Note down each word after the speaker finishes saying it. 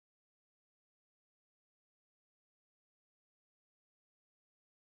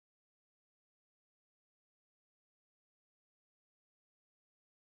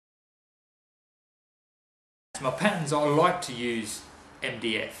my patterns I like to use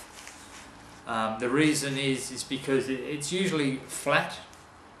MDF. The reason is because it's usually flat,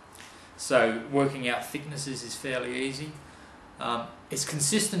 so working out thicknesses is fairly easy. It's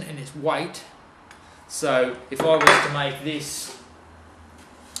consistent in its weight, so if I was to make this,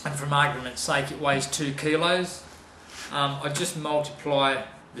 and from argument's sake it weighs 2 kilos, I just multiply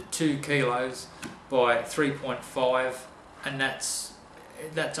the 2 kilos by 3.5, and that's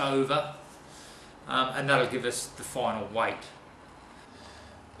over, and that'll give us the final weight.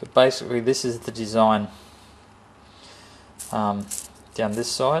 But basically this is the design down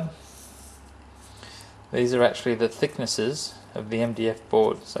this side. These are actually the thicknesses of the MDF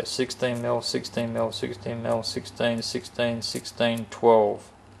board. So 16mm, 16mm, 16mm, 16, 16, 16,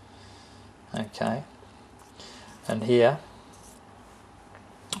 12. Okay. And here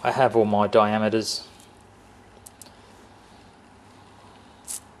I have all my diameters.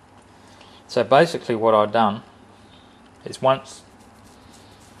 So basically what I've done is, once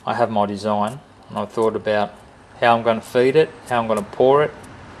I have my design and I've thought about how I'm going to feed it, how I'm going to pour it,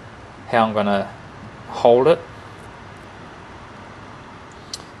 how I'm going to hold it,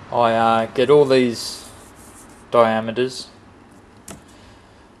 I get all these diameters,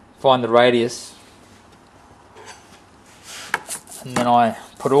 find the radius, and then I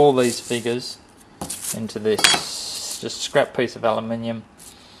put all these figures into this just scrap piece of aluminium.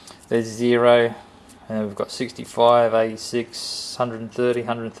 There's 0, and then we've got 65, 86, 130,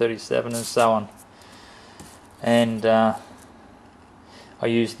 137 and so on. And I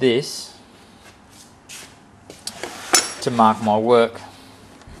use this to mark my work.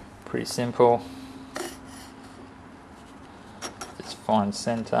 Pretty simple. Just find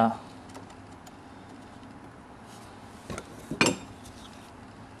center.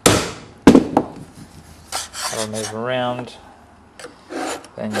 I'll move around.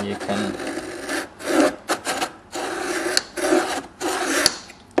 Then you can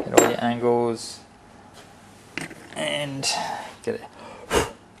get all your angles and get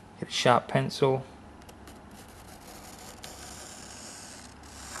a sharp pencil.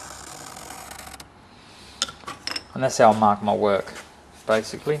 And that's how I mark my work,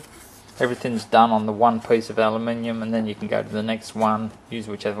 basically. Everything's done on the one piece of aluminium, and then you can go to the next one, use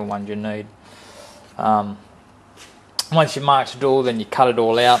whichever one you need. Once you've marked it all, then you cut it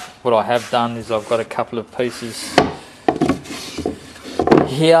all out. What I have done is I've got a couple of pieces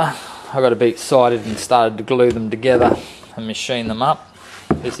here. I got a bit excited and started to glue them together and machine them up.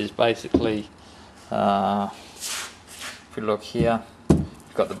 This is basically, if you look here,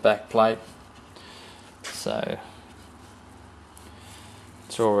 you've got the back plate. So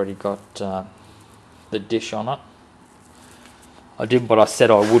it's already got the dish on it. I did what I said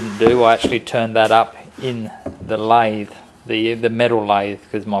I wouldn't do. I actually turned that up in the lathe, the metal lathe,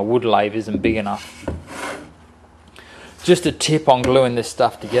 because my wood lathe isn't big enough. Just a tip on gluing this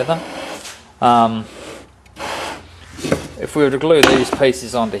stuff together. If we were to glue these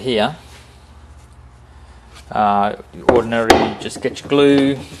pieces onto here, ordinarily you just get your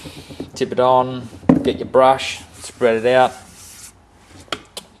glue, tip it on, get your brush, spread it out,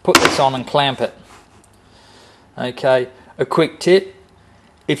 put this on and clamp it. Okay, a quick tip,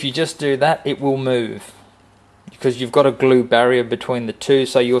 if you just do that, it will move, because you've got a glue barrier between the two,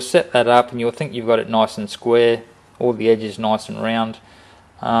 so you'll set that up and you'll think you've got it nice and square, all the edges nice and round.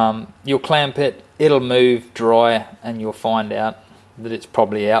 You'll clamp it, it'll move, dry, and you'll find out that it's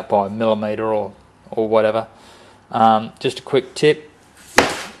probably out by a millimetre or whatever. Just a quick tip,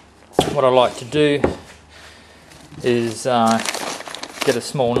 what I like to do is get a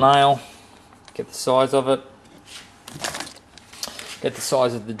small nail, get the size of it, get the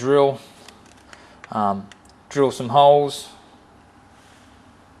size of the drill, drill some holes,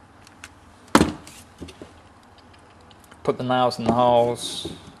 put the nails in the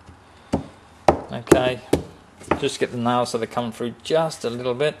holes. Okay, just get the nails so they're coming through just a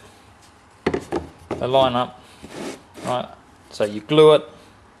little bit. They line up, right? So you glue it,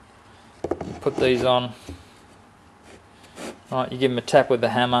 you put these on, right? You give them a tap with the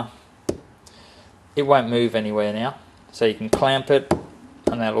hammer. It won't move anywhere now, so you can clamp it,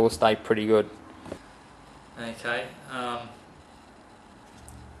 and that'll all stay pretty good. Okay,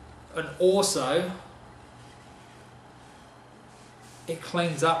 and also it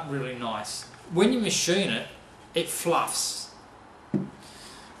cleans up really nice. When you machine it, it fluffs,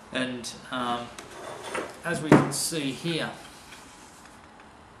 and as we can see here,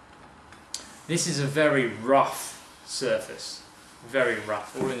 this is a very rough surface, very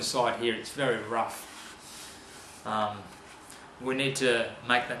rough. All inside here it's very rough. We need to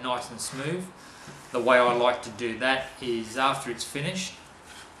make that nice and smooth. The way I like to do that is, after it's finished,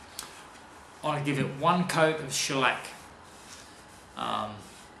 I give it one coat of shellac.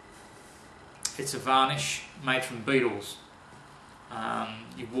 It's a varnish made from beetles.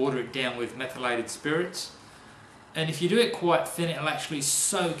 You water it down with methylated spirits, and if you do it quite thin, it'll actually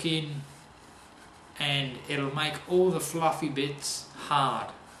soak in and it'll make all the fluffy bits hard.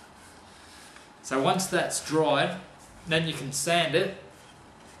 So once that's dried, then you can sand it,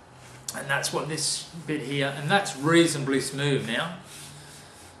 and that's what this bit here, and that's reasonably smooth now.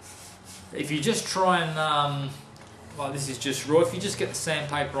 If you just try and, well, this is just raw, if you just get the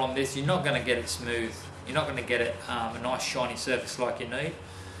sandpaper on this, you're not going to get it smooth. You're not going to get it a nice shiny surface like you need.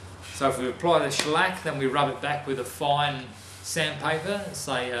 So if we apply the shellac, then we rub it back with a fine sandpaper,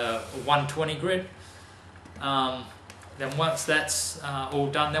 say a 120 grit. Then once that's all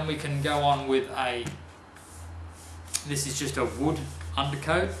done, then we can go on with this is just a wood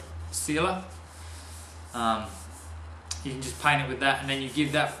undercoat sealer. You can just paint it with that, and then you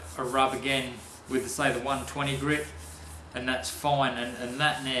give that a rub again with, say, the 120 grit, and that's fine. And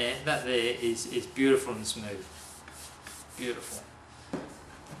that there is beautiful and smooth. Beautiful.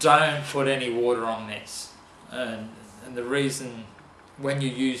 Don't put any water on this. And the reason, when you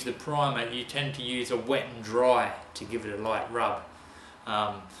use the primer, you tend to use a wet and dry to give it a light rub.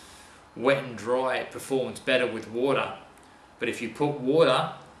 Wet and dry performs better with water, but if you put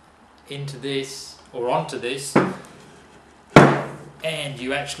water into this or onto this and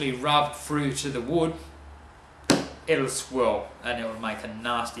you actually rub through to the wood, it'll swirl and it will make a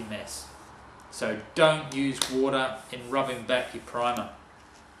nasty mess. So don't use water in rubbing back your primer.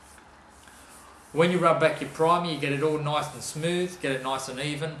 When you rub back your primer, you get it all nice and smooth, get it nice and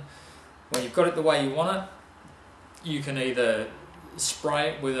even. When you've got it the way you want it, you can either spray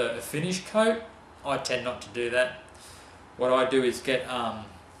it with a finish coat. I tend not to do that. What I do is get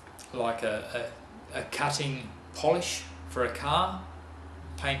like a cutting polish for a car,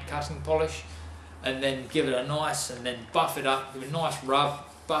 paint cutting polish, and then give it a nice, and then buff it up, give it a nice rub,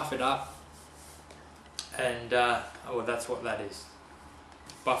 buff it up, and well, that's what that is.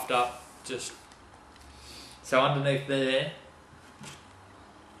 Buffed up, just so underneath there,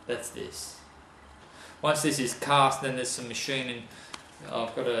 that's this. Once this is cast, then there's some machining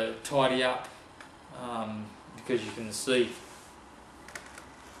I've got to tidy up, because you can see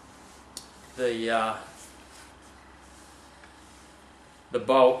the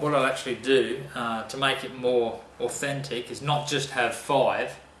bolt. What I'll actually do to make it more authentic is not just have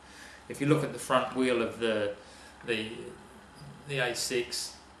 5. If you look at the front wheel of the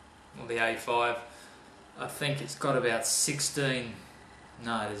A6 or the A5, I think it's got about 16.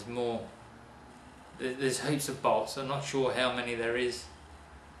 No, there's more. There's heaps of bolts. I'm not sure how many there is.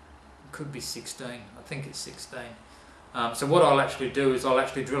 It could be 16. I think it's 16. So what I'll actually do is I'll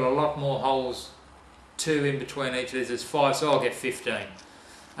actually drill a lot more holes, 2 in between each of these. There's 5, so I'll get 15,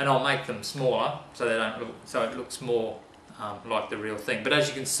 and I'll make them smaller so they don't look, so it looks more like the real thing. But as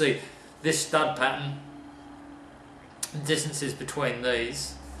you can see, this stud pattern, distances between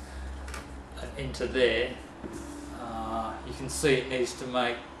these into there, you can see it needs to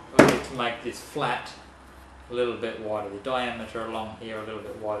make. I need to make this flat a little bit wider, the diameter along here a little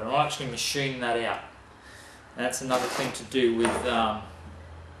bit wider, and I'll actually machine that out. And that's another thing to do with the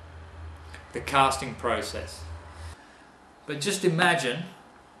casting process. But just imagine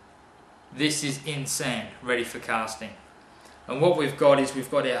this is in sand, ready for casting. And what we've got is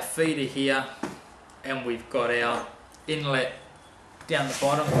we've got our feeder here, and we've got our inlet down the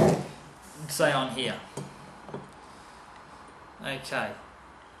bottom, say on here. Okay.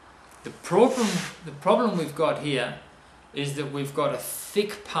 The problem we've got here is that we've got a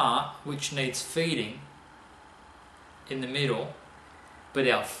thick part which needs feeding in the middle, but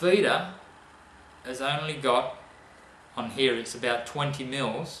our feeder has only got, on here it's about 20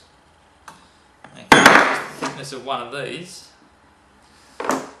 mils. Okay, the thickness of one of these,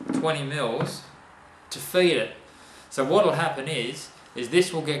 20 mils to feed it. So what will happen is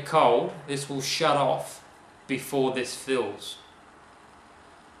this will get cold, this will shut off before this fills.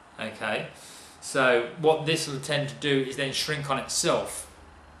 Okay, so what this will tend to do is then shrink on itself.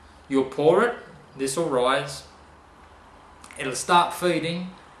 You'll pour it, this will rise, it'll start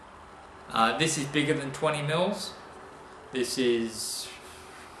feeding. This is bigger than 20 mils. This is,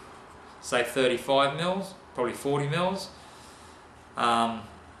 say, 35 mils, probably 40 mils.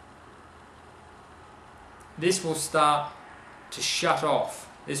 This will start to shut off.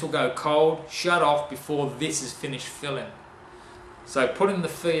 This will go cold, shut off before this is finished filling. So putting the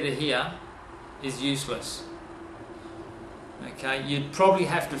feeder here is useless. Okay, you'd probably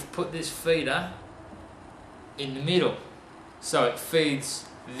have to put this feeder in the middle so it feeds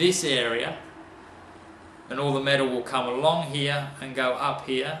this area. and all the metal will come along here and go up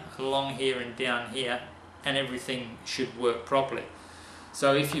here, along here and down here, and everything should work properly.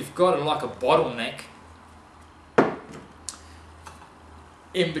 So if you've got it like a bottleneck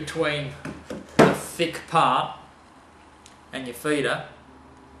in between the thick part and your feeder,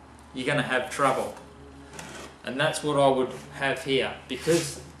 you're going to have trouble. And that's what I would have here,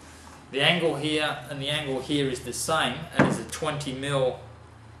 because the angle here and the angle here is the same and is a 20mm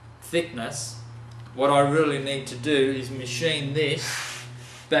thickness. What I really need to do is machine this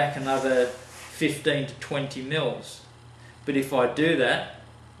back another 15 to 20 mils. But if I do that,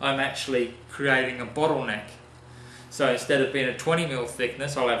 I'm actually creating a bottleneck. So instead of being a 20mm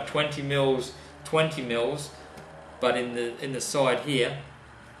thickness, I'll have 20 mils, 20 mils, but in the side here,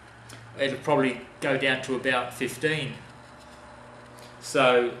 it'll probably go down to about 15.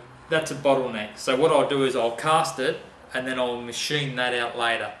 So that's a bottleneck. So what I'll do is I'll cast it and then I'll machine that out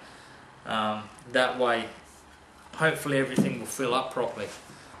later. That way, hopefully everything will fill up properly.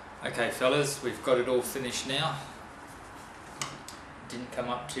 Okay fellas, we've got it all finished now. Didn't come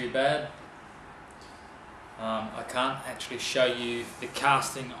up too bad. I can't actually show you the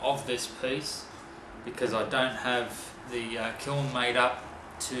casting of this piece because I don't have the kiln made up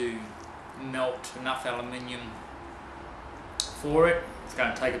to melt enough aluminium for it. It's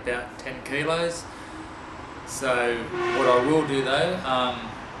going to take about 10 kilos. So what I will do though,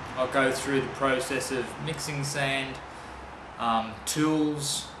 I'll go through the process of mixing sand,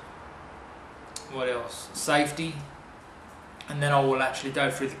 tools, what else, safety, and then I will actually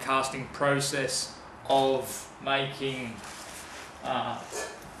go through the casting process of making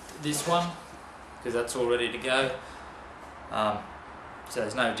this one, because that's all ready to go. So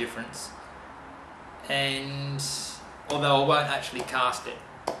there's no difference. And although I won't actually cast it,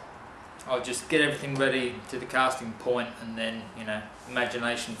 I'll just get everything ready to the casting point and then, you know,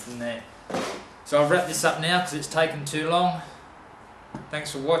 imagination from there. So I'll wrap this up now because it's taken too long.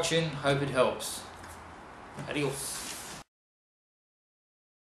 Thanks for watching, hope it helps. Adios.